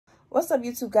What's up,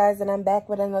 YouTube guys? And I'm back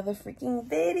with another freaking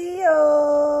video.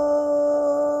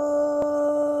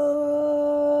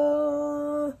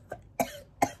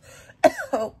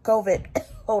 Oh, COVID.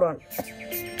 Hold on.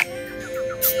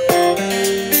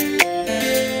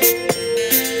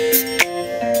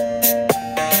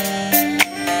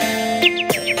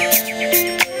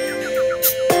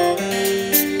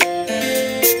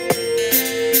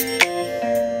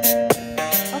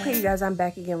 Guys, I'm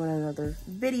back again with another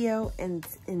video, and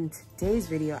in today's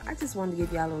video I just wanted to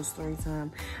give y'all a little story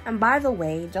time. And by the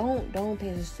way, don't pay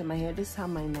attention to my hair. This is how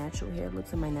my natural hair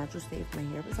looks in my natural state if my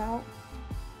hair was out.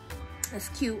 It's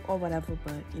cute or whatever,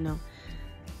 but you know,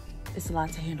 it's a lot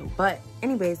to handle. But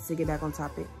anyways, to get back on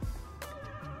topic,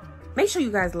 make sure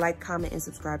you guys like, comment, and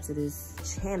subscribe to this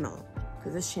channel,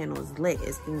 because this channel is lit.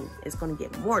 It's gonna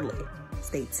get more lit.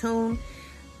 Stay tuned.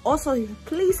 Also,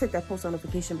 please hit that post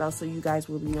notification bell so you guys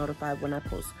will be notified when I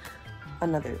post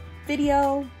another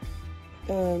video.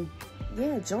 And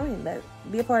yeah, join.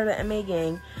 Be a part of the MA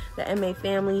gang, the MA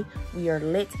family. We are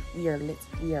lit. We are lit.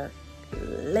 We are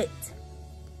lit.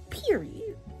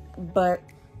 Period. But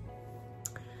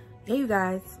yeah, you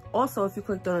guys. Also, if you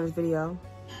clicked on this video,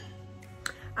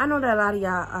 I know that a lot of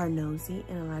y'all are nosy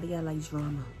and a lot of y'all like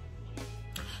drama.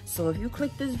 So if you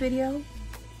click this video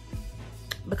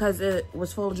because it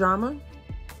was full of drama,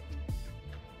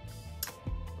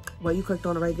 well, you clicked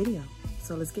on the right video.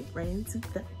 So let's get right into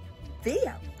the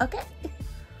video,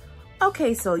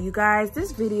 okay? So you guys, this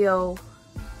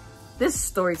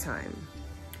story time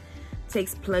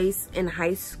takes place in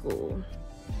high school.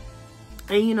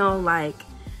 And you know, like,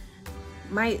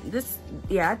 I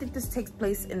think this takes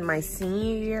place in my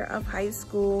senior year of high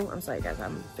school. I'm sorry guys,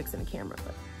 I'm fixing the camera,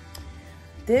 but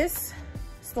this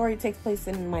story takes place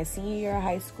in my senior year of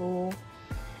high school.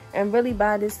 And really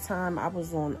by this time I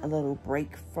was on a little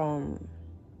break from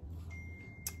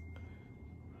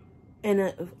a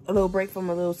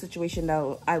little situation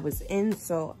that I was in.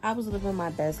 So I was living my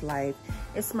best life.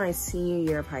 It's my senior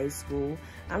year of high school.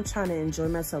 I'm trying to enjoy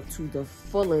myself to the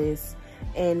fullest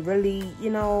and really, you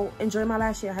know, enjoy my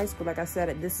last year of high school. Like I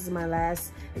said, this is my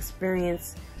last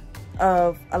experience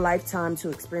of a lifetime to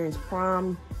experience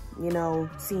prom, you know,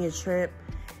 senior trip.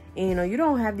 And, you know, you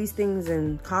don't have these things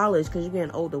in college because you're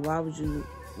getting older. Why would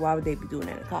they be doing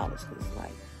that in college? Because,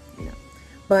 like, you know.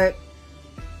 But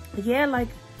yeah, like,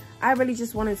 I really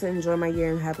just wanted to enjoy my year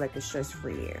and have like a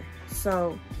stress-free year.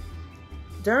 So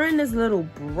during this little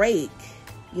break,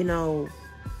 you know,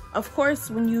 of course,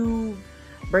 when you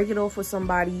break it off with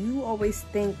somebody, you always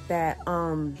think that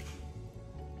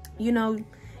you know,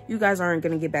 you guys aren't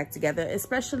gonna get back together,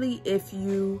 especially if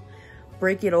you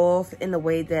break it off in the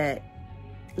way that,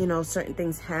 you know, certain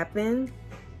things happen.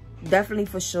 Definitely,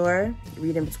 for sure,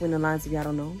 read in between the lines if y'all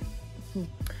don't know.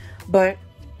 But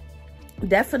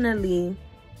definitely,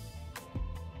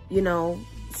 you know,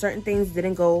 certain things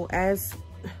didn't go as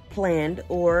planned,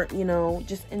 or, you know,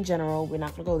 just in general, we're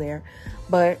not gonna go there.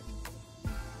 But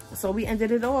so we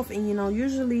ended it off. And, you know,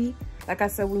 usually, like I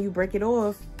said, when you break it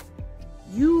off,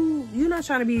 you're not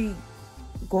trying to be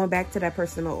going back to that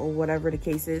person or whatever the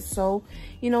case is. So,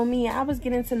 you know, me, I was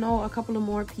getting to know a couple of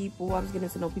more people. I was getting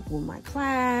to know people in my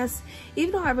class,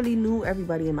 even though I really knew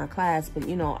everybody in my class. But,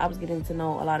 you know, I was getting to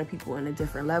know a lot of people in a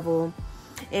different level.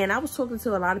 And I was talking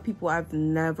to a lot of people I've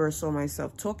never saw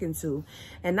myself talking to.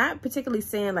 And not particularly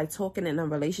saying like talking in a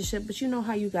relationship, but you know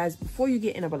how you guys, before you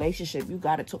get in a relationship, you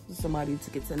got to talk to somebody to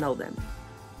get to know them.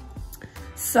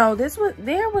 So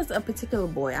there was a particular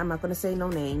boy. I'm not going to say no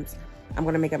names. I'm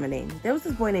going to make up a name. There was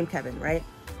this boy named Kevin, right?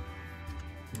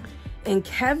 And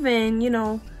Kevin, you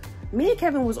know, me and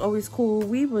Kevin was always cool.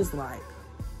 We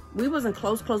wasn't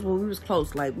close, but we was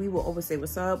close. Like, we would always say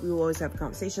what's up. We would always have a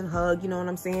conversation, hug, you know what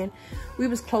I'm saying? We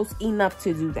was close enough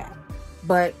to do that.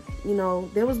 But, you know,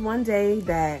 there was one day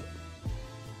that,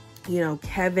 you know,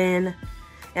 Kevin,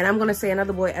 and I'm going to say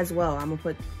another boy as well. I'm going to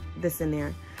put this in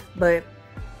there. But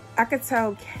I could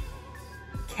tell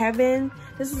Kevin,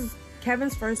 this was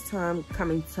Kevin's first time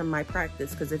coming to my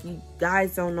practice, because if you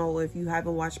guys don't know, if you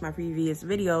haven't watched my previous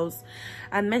videos,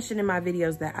 I mentioned in my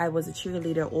videos that I was a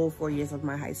cheerleader all 4 years of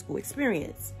my high school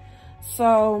experience.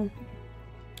 So,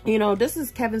 you know, this is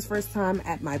Kevin's first time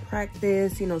at my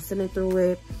practice, you know, sitting through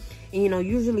it. And, you know,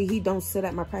 usually he don't sit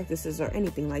at my practices or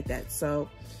anything like that. So,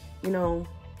 you know,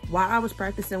 while I was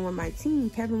practicing with my team,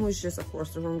 Kevin was just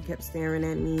across the room, kept staring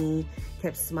at me,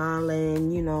 kept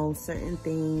smiling, you know, certain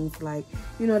things. Like,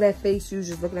 you know, that face, you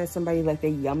just looking at somebody like they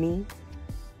yummy.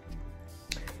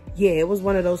 Yeah, it was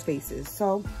one of those faces.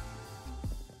 So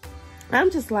I'm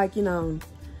just like, you know,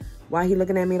 why he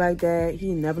looking at me like that?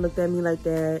 He never looked at me like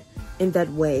that, in that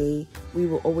way. We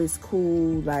were always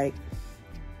cool, like,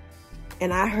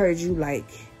 and I heard you like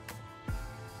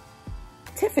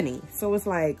Tiffany. So it's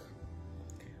like,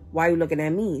 why are you looking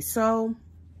at me? So,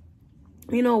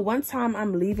 you know, one time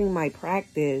I'm leaving my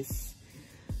practice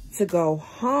to go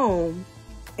home,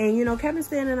 and, you know, Kevin's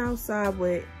standing outside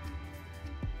with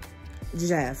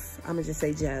Jeff. I'm gonna just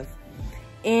say Jeff.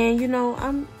 And, you know,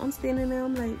 I'm standing there,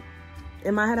 I'm like,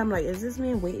 in my head, I'm like, is this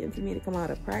man waiting for me to come out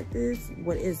of practice?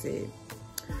 What is it?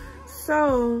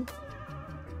 So,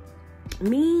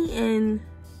 me and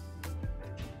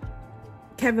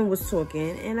Kevin was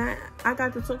talking, and I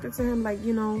got to talking to him like,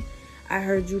 you know, I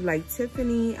heard you like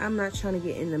Tiffany. I'm not trying to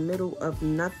get in the middle of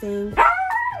nothing.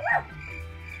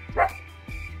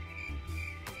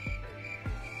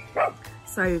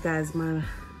 Sorry, you guys, my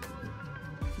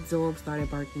dog started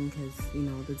barking because, you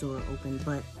know, the door opened.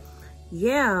 But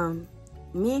yeah,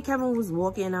 me and Kevin was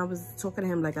walking, and I was talking to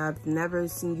him like, I've never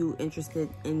seen you interested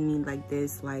in me like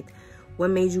this. Like, what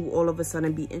made you all of a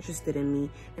sudden be interested in me?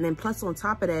 And then plus on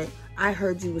top of that, I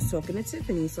heard you was talking to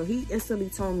Tiffany. So he instantly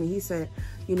told me, he said,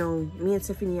 you know, me and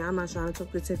Tiffany, I'm not trying to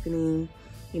talk to Tiffany.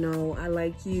 You know, I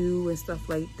like you and stuff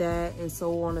like that, and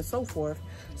so on and so forth.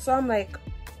 So I'm like,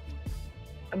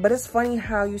 but it's funny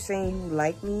how you saying you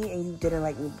like me and you didn't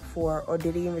like me before, or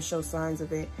did he even show signs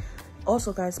of it?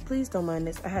 Also, guys, please don't mind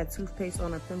this. I had toothpaste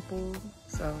on a pimple,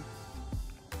 so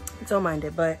don't mind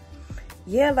it. But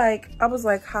yeah, like, I was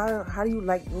like, how do you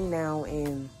like me now?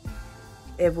 And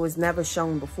it was never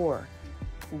shown before.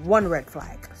 One red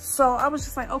flag. So I was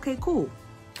just like, okay, cool.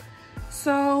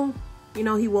 So, you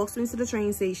know, he walks me to the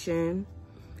train station,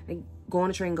 and go on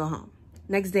the train, go home.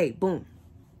 Next day, boom.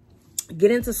 Get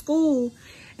into school,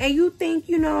 and you think,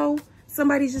 you know,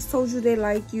 somebody just told you they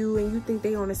like you, and you think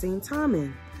they on the same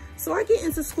timing. So I get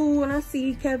into school, and I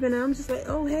see Kevin, and I'm just like,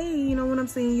 oh, hey, you know what I'm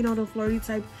saying? You know, the flirty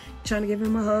type, trying to give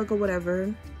him a hug or whatever.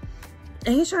 And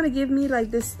he's trying to give me,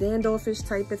 like, this standoffish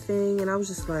type of thing. And I was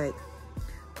just like,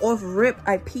 off rip,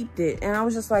 I peeped it. And I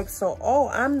was just like, so, oh,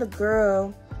 I'm the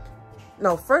girl.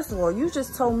 No, first of all, you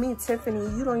just told me,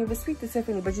 Tiffany, you don't even speak to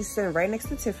Tiffany, but you're sitting right next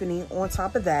to Tiffany on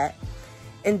top of that.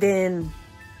 And then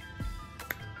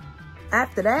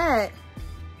after that,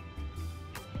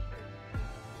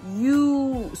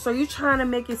 you're trying to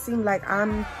make it seem like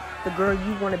I'm the girl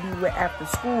you want to be with after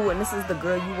school, and this is the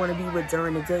girl you want to be with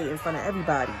during the day in front of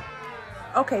everybody.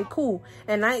 Okay, cool.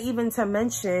 And not even to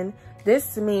mention,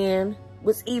 this man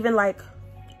was even like,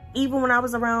 even when I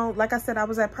was around, like I said, I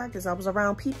was at practice, I was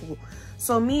around people.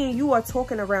 So me and you are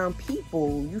talking around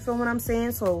people. You feel what I'm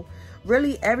saying? So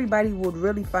really, everybody would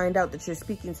really find out that you're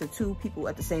speaking to two people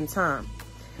at the same time.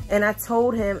 And I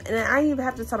told him, and I didn't even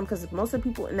have to tell him, because most of the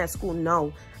people in that school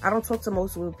know I don't talk to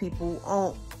most of the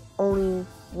people. Only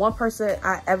one person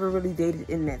I ever really dated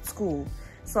in that school.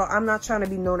 So I'm not trying to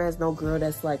be known as no girl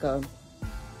that's like a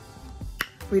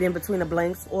reading between the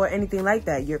blanks or anything like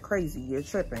that. You're crazy. You're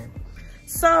tripping.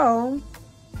 So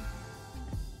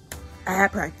I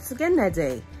had practice again that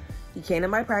day. He came to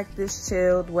my practice,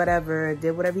 chilled, whatever,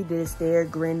 did whatever he did,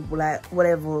 stared, grinned, black,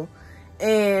 whatever.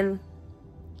 And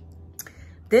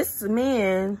this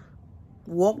man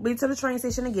walked me to the train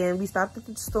station again. We stopped at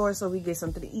the store so we get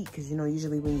something to eat, because, you know,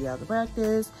 usually when you're out of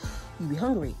practice, you be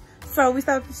hungry. So we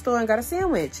stopped at the store and got a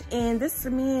sandwich. And this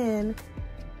man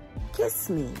kissed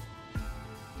me.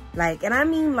 Like, and I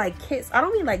mean like kiss. I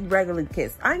don't mean like regular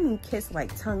kiss. I mean kiss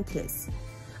like tongue kiss.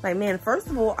 Like, man, first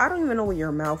of all, I don't even know where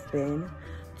your mouth been.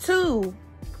 2,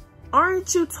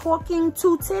 aren't you talking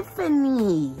to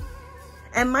Tiffany?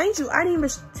 And mind you, I didn't even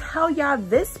tell y'all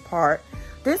this part.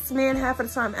 This man, half of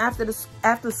the time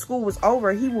after school was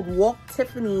over, he would walk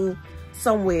Tiffany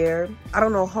somewhere, I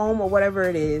don't know, home or whatever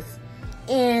it is,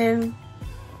 and,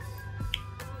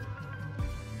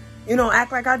 you know,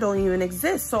 act like I don't even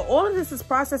exist. So all of this is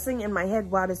processing in my head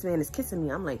while this man is kissing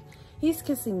me. I'm like, he's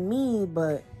kissing me,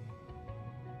 but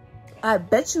I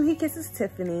bet you he kisses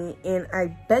Tiffany, and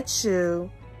I bet you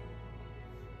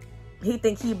he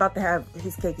think he about to have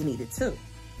his cake and eat it too.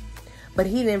 But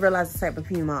he didn't realize the type of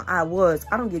female I was.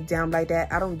 I don't get down like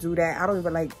that. I don't do that. I don't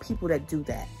even like people that do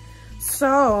that.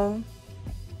 So,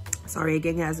 sorry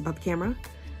again, guys, about the camera.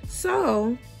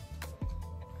 So,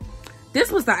 this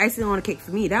was the icing on the cake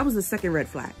for me. That was the second red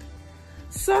flag.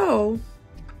 So,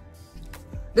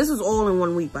 this was all in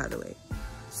 1 week, by the way.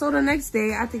 So, the next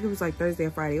day, I think it was like Thursday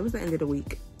or Friday. It was the end of the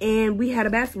week. And we had a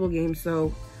basketball game.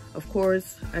 So, of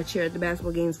course, I chaired the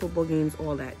basketball games, football games,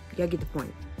 all that. Y'all get the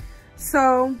point.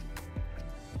 So,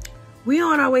 we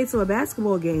on our way to a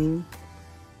basketball game,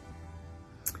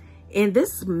 and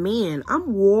this man,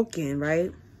 I'm walking,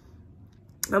 right?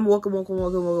 I'm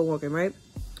walking, right?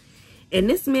 And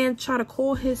this man tried to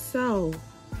call himself,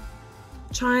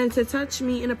 trying to touch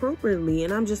me inappropriately,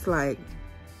 and I'm just like,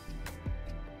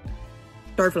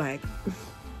 third flag.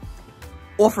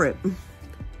 Offer it.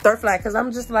 Third flag. Because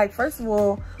I'm just like, first of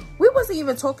all, we wasn't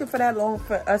even talking for that long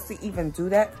for us to even do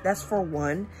that. That's for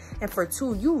one. And for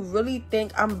two, you really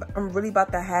think I'm really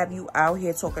about to have you out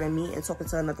here talking to me and talking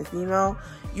to another female?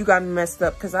 You got me messed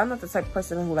up. Because I'm not the type of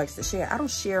person who likes to share. I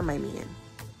don't share my man.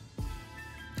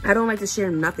 I don't like to share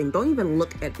nothing. Don't even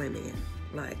look at my man.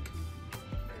 Like,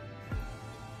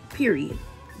 period.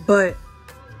 But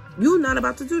you're not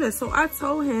about to do that. So I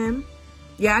told him,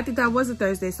 yeah, I think that was a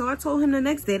Thursday. So I told him the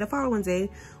next day, the following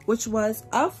day, which was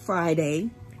a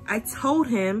Friday. I told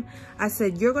him, I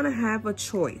said, you're going to have a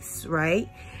choice, right?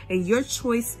 And your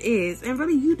choice is, and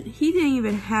really, he didn't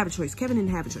even have a choice. Kevin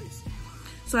didn't have a choice.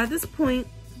 So at this point,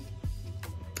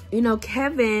 you know,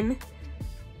 Kevin,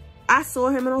 I saw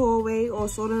him in the hallway or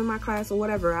saw him in my class or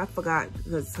whatever. I forgot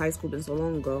because high school been so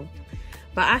long ago.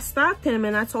 But I stopped him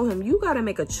and I told him, you got to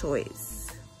make a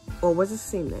choice. Or was it the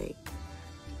same night?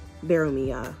 Bear with me,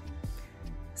 y'all.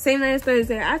 Same night as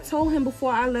Thursday. I told him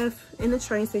before I left in the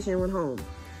train station and went home.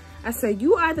 I said,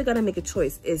 you either got to make a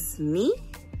choice. It's me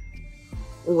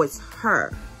or it's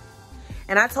her.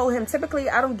 And I told him, typically,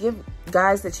 I don't give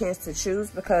guys the chance to choose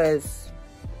because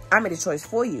I made a choice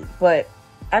for you. But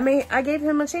I gave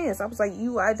him a chance. I was like,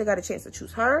 you either got a chance to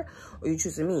choose her or you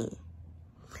choosing me.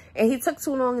 And he took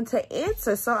too long to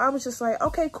answer. So I was just like,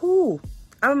 okay, cool.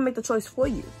 I'm going to make the choice for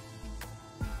you.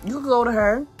 You can go to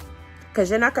her because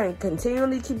you're not going to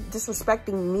continually keep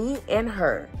disrespecting me and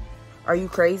her. Are you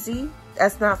crazy?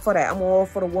 That's not for that. I'm all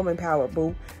for the woman power,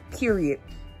 boo. Period.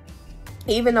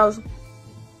 Even though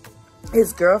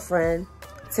his girlfriend,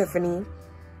 Tiffany,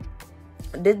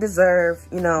 did deserve,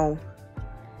 you know,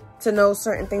 to know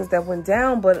certain things that went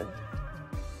down. But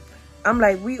I'm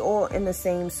like, we all in the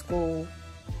same school.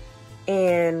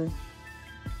 And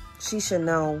she should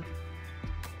know.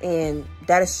 And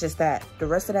that is just that. The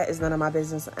rest of that is none of my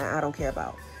business and I don't care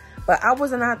about. But I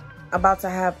was not about to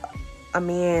have a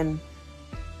man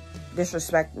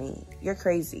disrespect me. You're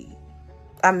crazy.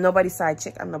 I'm nobody's side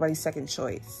chick. I'm nobody's second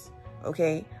choice.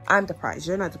 Okay? I'm the prize.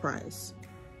 You're not the prize.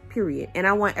 Period. And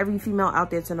I want every female out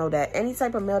there to know that any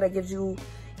type of male that gives you,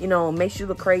 you know, makes you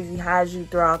look crazy, hides you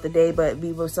throughout the day, but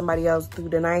be with somebody else through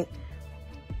the night,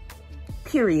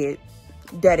 period.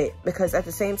 Dead it. Because at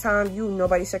the same time, you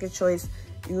nobody's second choice.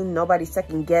 You nobody's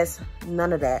second guess.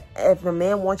 None of that. If a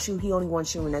man wants you, he only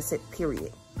wants you, and that's it.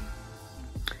 Period.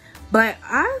 But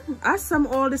I sum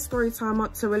all this story time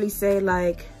up to really say,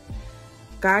 like,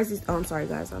 guys, oh, I'm sorry,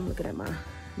 guys. I'm looking at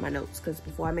my notes because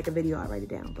before I make a video, I write it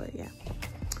down. But yeah.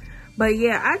 But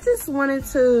yeah, I just wanted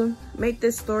to make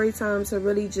this story time to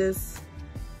really just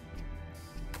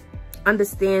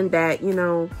understand that, you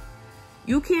know,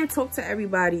 you can't talk to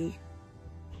everybody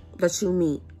that you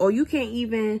meet, or you can't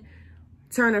even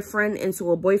turn a friend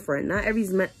into a boyfriend. Not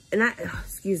everybody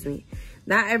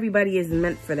is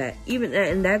meant for that. Even,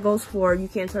 and that goes for, you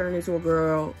can't turn into a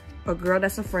girl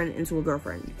that's a friend into a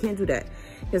girlfriend. You can't do that.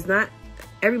 Because not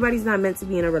everybody's not meant to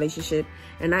be in a relationship,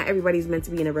 and not everybody's meant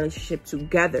to be in a relationship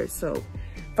together. So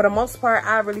for the most part,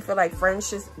 I really feel like friends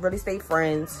should really stay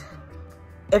friends.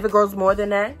 If it grows more than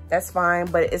that, that's fine.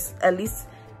 But it's at least,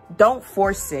 don't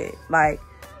force it. Like,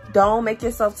 don't make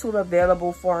yourself too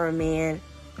available for a man.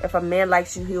 If a man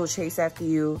likes you, he'll chase after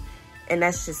you. And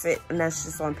that's just it. And that's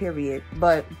just on period.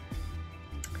 But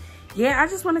yeah, I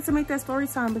just wanted to make that story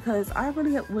time because I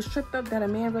really was tripped up that a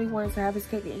man really wanted to have his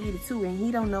cake and eat it too. And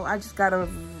he don't know. I just got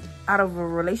out of a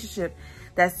relationship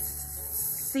that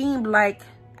seemed like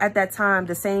at that time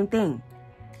the same thing.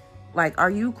 Like, are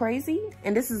you crazy?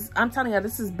 And this is, I'm telling you,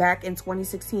 this is back in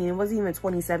 2016. It wasn't even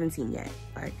 2017 yet.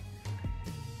 Like,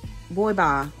 boy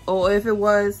bye. Or if it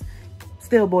was,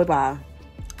 still boy bye.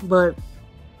 But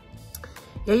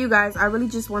yeah, you guys, I really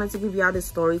just wanted to give y'all this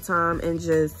story time and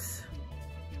just,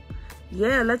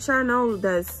 yeah, let y'all know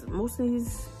that most of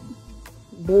these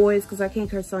boys, because I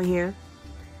can't curse on here,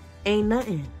 ain't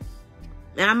nothing.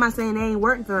 And I'm not saying they ain't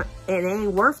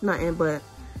worth nothing, but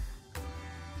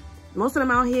most of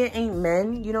them out here ain't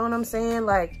men. You know what I'm saying?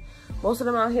 Like, most of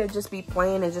them out here just be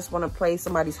playing and just want to play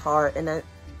somebody's heart.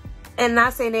 And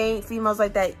not saying they ain't females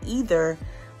like that either,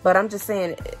 but I'm just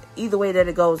saying either way that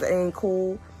it goes, it ain't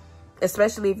cool.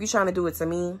 Especially if you're trying to do it to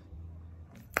me.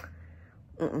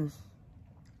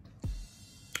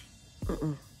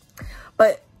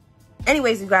 But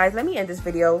anyways, you guys, let me end this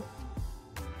video.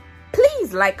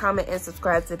 Please like, comment, and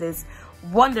subscribe to this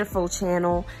wonderful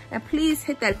channel. And please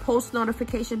hit that post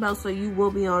notification bell so you will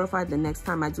be notified the next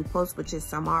time I do post, which is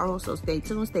tomorrow. So stay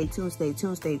tuned, stay tuned, stay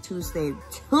tuned, stay tuned, stay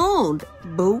tuned,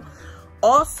 boo.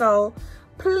 Also,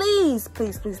 please,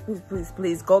 please, please, please, please,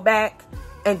 please go back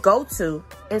and go to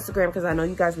Instagram, because I know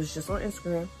you guys was just on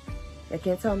Instagram. You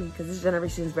can't tell me because this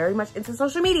generation is very much into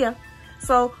social media.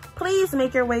 So please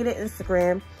make your way to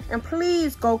Instagram and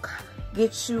please go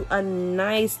get you a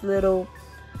nice little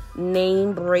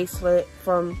name bracelet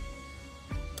from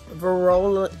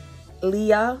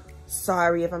Verolia.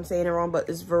 Sorry if I'm saying it wrong, but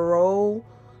it's Verolia,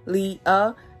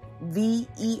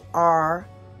 VEROLIAA.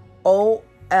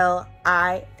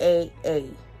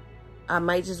 I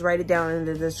might just write it down in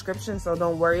the description, so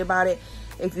don't worry about it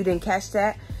if you didn't catch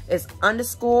that. It's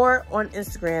underscore on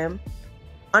Instagram,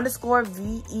 underscore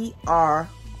VEROLIAA.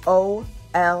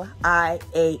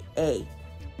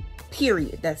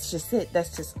 Period. That's just it.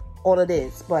 That's just all it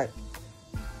is. But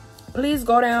please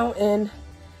go down and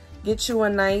get you a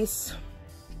nice,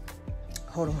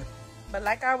 hold on. But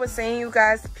like I was saying, you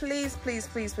guys, please, please,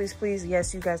 please, please, please.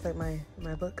 Yes, you guys like my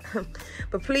book.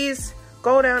 But please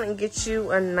go down and get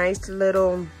you a nice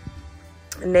little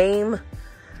name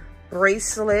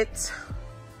bracelet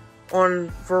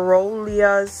on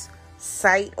Verolia's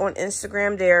site on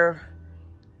Instagram. Their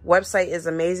website is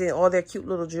amazing. All their cute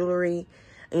little jewelry,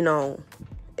 you know,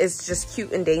 it's just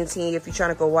cute and dainty. If you're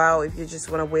trying to go out, if you just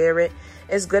want to wear it,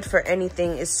 it's good for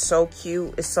anything. It's so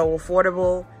cute. It's so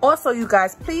affordable. Also, you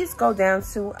guys, please go down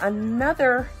to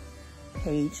another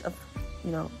page of,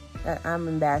 you know, that I'm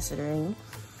ambassadoring,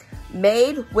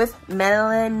 Made with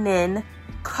Melanin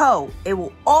Co. It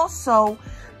will also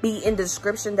be in the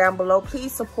description down below.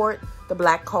 Please support the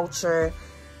Black culture,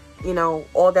 you know,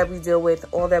 all that we deal with,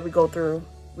 all that we go through.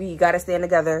 We gotta stand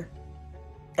together,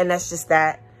 and that's just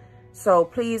that. So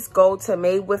please go to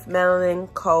Made with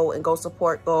Melanin Co. and go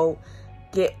support, go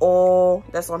get all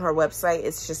that's on her website.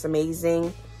 It's just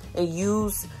amazing. And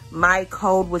use my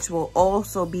code, which will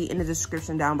also be in the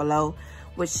description down below,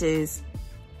 which is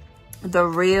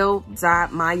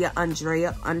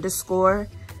thereal.mayaandrea_.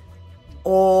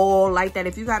 All like that.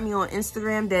 If you got me on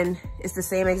Instagram, then it's the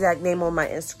same exact name on my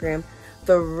Instagram,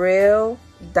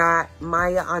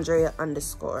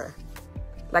 thereal.mayaandrea_.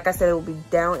 Like I said, it will be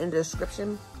down in the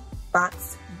description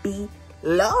box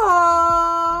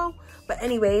below. But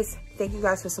anyways, thank you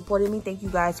guys for supporting me. Thank you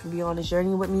guys for being on this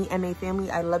journey with me, MA family.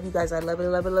 I love you guys. I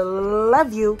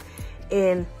love you.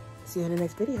 And see you in the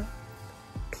next video.